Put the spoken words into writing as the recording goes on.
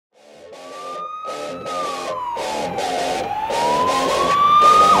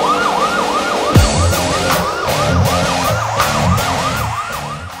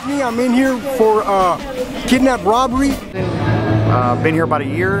County. I'm in here for kidnap robbery. Been here about a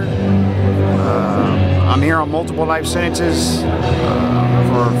year. I'm here on multiple life sentences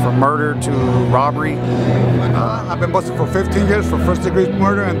for murder to robbery. I've been busted for 15 years for first-degree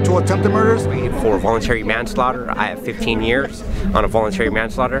murder and 2 attempted murders. For voluntary manslaughter, I have 15 years on a voluntary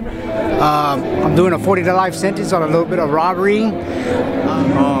manslaughter. I'm doing a 40-to-life sentence on a little bit of robbery.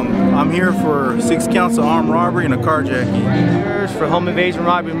 I'm here for 6 counts of armed robbery and a carjacking. For home invasion,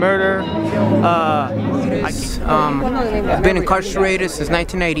 robbery, murder. I've been incarcerated since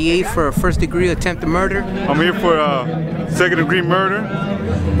 1998 for a first-degree attempted murder. I'm here for second-degree murder.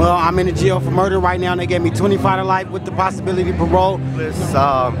 Well, I'm in the jail for murder right now, and they gave me 25 to life with the possibility of parole.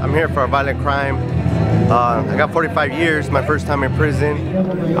 I'm here for a violent crime. I got 45 years, my first time in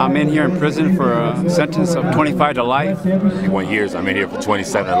prison. I'm in here in prison for a sentence of 25 to life. 1 year, I'm in here for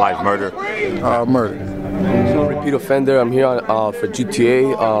 27 to life murder. Murder. Repeat offender, I'm here for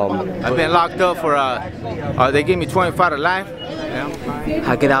GTA. I've been locked up for, they gave me 25 to life.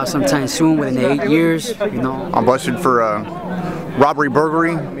 I get out sometime soon within 8 years, you know. I'm busted for robbery,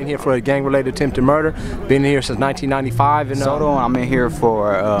 burglary. I'm in here for a gang-related attempted murder. Been here since 1995. Soto, I'm in here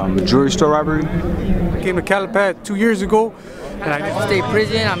for a jewelry store robbery. I came to Calipat 2 years ago. And I State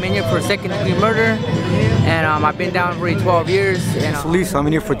Prison. I'm in here for second-degree murder, and I've been down for 12 years. And Police, I'm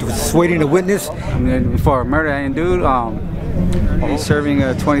in here for persuading a witness. I'm in for a murder and dude. He's serving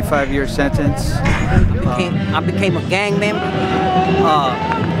a 25-year sentence. I became a gang member.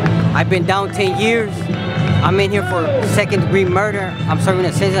 I've been down 10 years. I'm in here for second-degree murder. I'm serving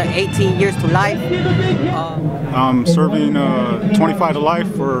a sentence of 18 years to life. I'm serving 25 to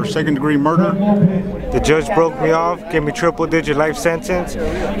life for second-degree murder. The judge broke me off, gave me triple-digit life sentence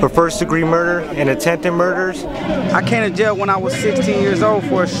for first-degree murder and attempted murders. I came to jail when I was 16 years old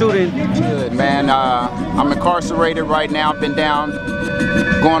for a shooting. Good, man. I'm incarcerated right now. I've been down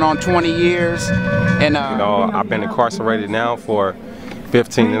going on 20 years. And I've been incarcerated now for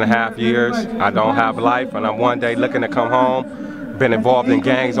 15 and a half years. I don't have life, and I'm one day looking to come home. Been involved in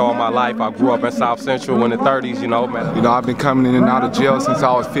gangs all my life. I grew up in South Central in the 30s, you know. I've been coming in and out of jail since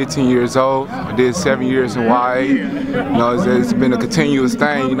I was 15 years old. I did 7 years in YA. It's been a continuous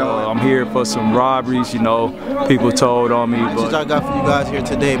thing, I'm here for some robberies, people told on me. But I got for you guys here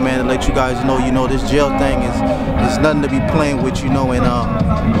today, man, to let you guys know, this jail thing is nothing to be playing with, and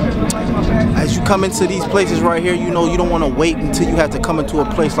as you come into these places right here, you don't want to wait until you have to come into a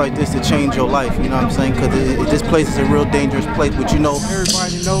place like this to change your life, you know what I'm saying? Because this place is a real dangerous place, but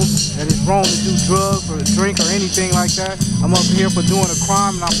everybody knows that it's wrong to do drugs or drink or anything like that. I'm up here for doing a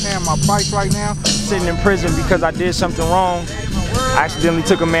crime and I'm paying my price right now. I'm sitting in prison because I did something wrong. I accidentally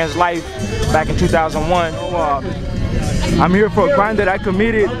took a man's life back in 2001. I'm here for a crime that I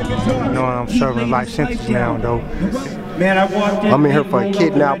committed. I'm serving a life sentence now, though. I'm in here for a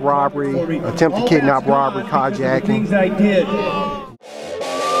kidnap robbery, attempted kidnap robbery, carjacking.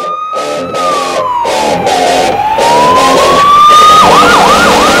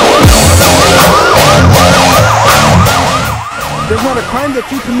 There's not a crime that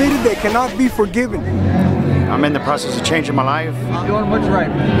you committed that cannot be forgiven. I'm in the process of changing my life. I'm doing what's right.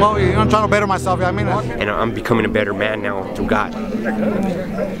 Well, I'm trying to better myself. And I'm becoming a better man now through God.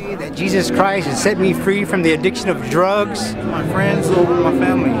 That Jesus Christ has set me free from the addiction of drugs. My friends, my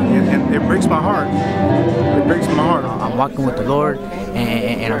family, and it breaks my heart. It breaks my heart. I'm walking with the Lord,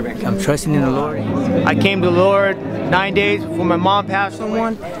 and I'm trusting in the Lord. I came to the Lord 9 days before my mom passed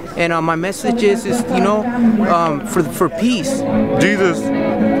someone, and my message is for peace. Jesus,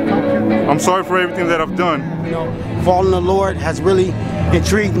 I'm sorry for everything that I've done. Following the Lord has really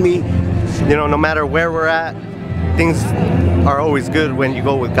intrigued me. No matter where we're at, things are always good when you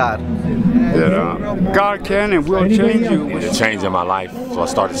go with God. God can and will change you. It's a change in my life, so I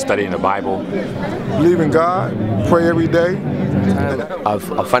started studying the Bible. Believe in God, pray every day.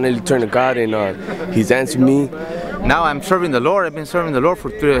 I've finally turned to God, and He's answered me. Now I'm serving the Lord. I've been serving the Lord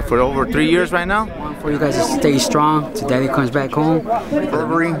for over 3 years right now. For you guys to stay strong till Daddy comes back home.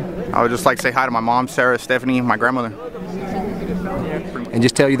 Burglary. I would just like to say hi to my mom, Sarah, Stephanie, my grandmother. And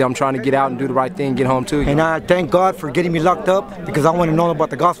just tell you that I'm trying to get out and do the right thing, get home too. And I thank God for getting me locked up because I want to know about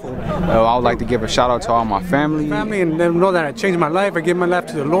the gospel. I would like to give a shout out to all my family. And let them know that I changed my life. I give my life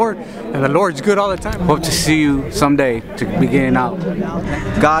to the Lord, and the Lord's good all the time. Hope to see you someday to be getting out.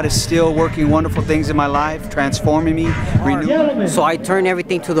 God is still working wonderful things in my life, transforming me, renewing. So I turned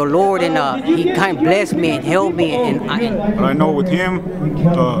everything to the Lord, and He kind of blessed me and helped me. But I know with Him,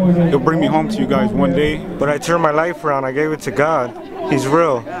 He'll bring me home to you guys one day. But I turned my life around. I gave it to God. He's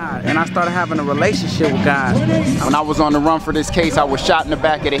real. And I started having a relationship with God. When I was on the run for this case, I was shot in the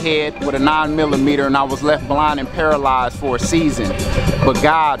back of the head with a 9mm, and I was left blind and paralyzed for a season. But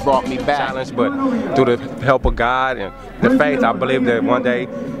God brought me back. Challenge, but through the help of God and the faith, I believe that one day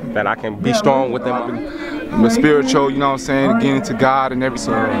that I can be strong with them. I'm a spiritual, you know what I'm saying, getting into God and everything.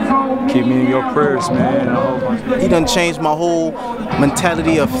 So keep me in your prayers, man. He done changed my whole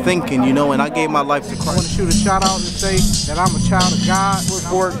mentality of thinking, you know, and I gave my life to Christ. I want to shoot a shout out and say that I'm a child of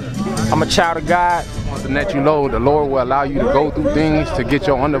God. I'm a child of God. And let you know the Lord will allow you to go through things to get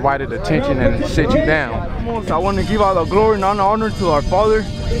your undivided attention and sit you down. So I want to give all the glory and honor to our Father,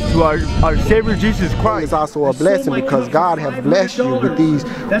 to our Savior Jesus Christ. It's also a blessing because God has blessed you with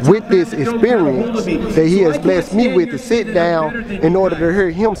this experience that He has blessed me with to sit down in order to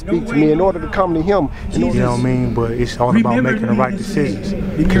hear Him speak to me, in order to come to Him. You know what I mean? But it's all about making the right decisions.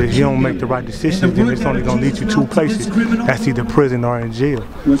 Because if you don't make the right decisions, then it's only going to lead you two places. That's either prison or in jail.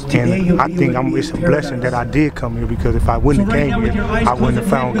 And I think it's a blessing that I did come here, because if I wouldn't have came here, I wouldn't have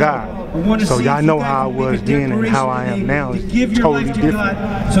found God. So y'all know how I was then and how I am now is totally different.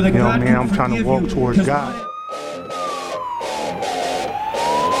 You know what I mean? I'm trying to walk towards God.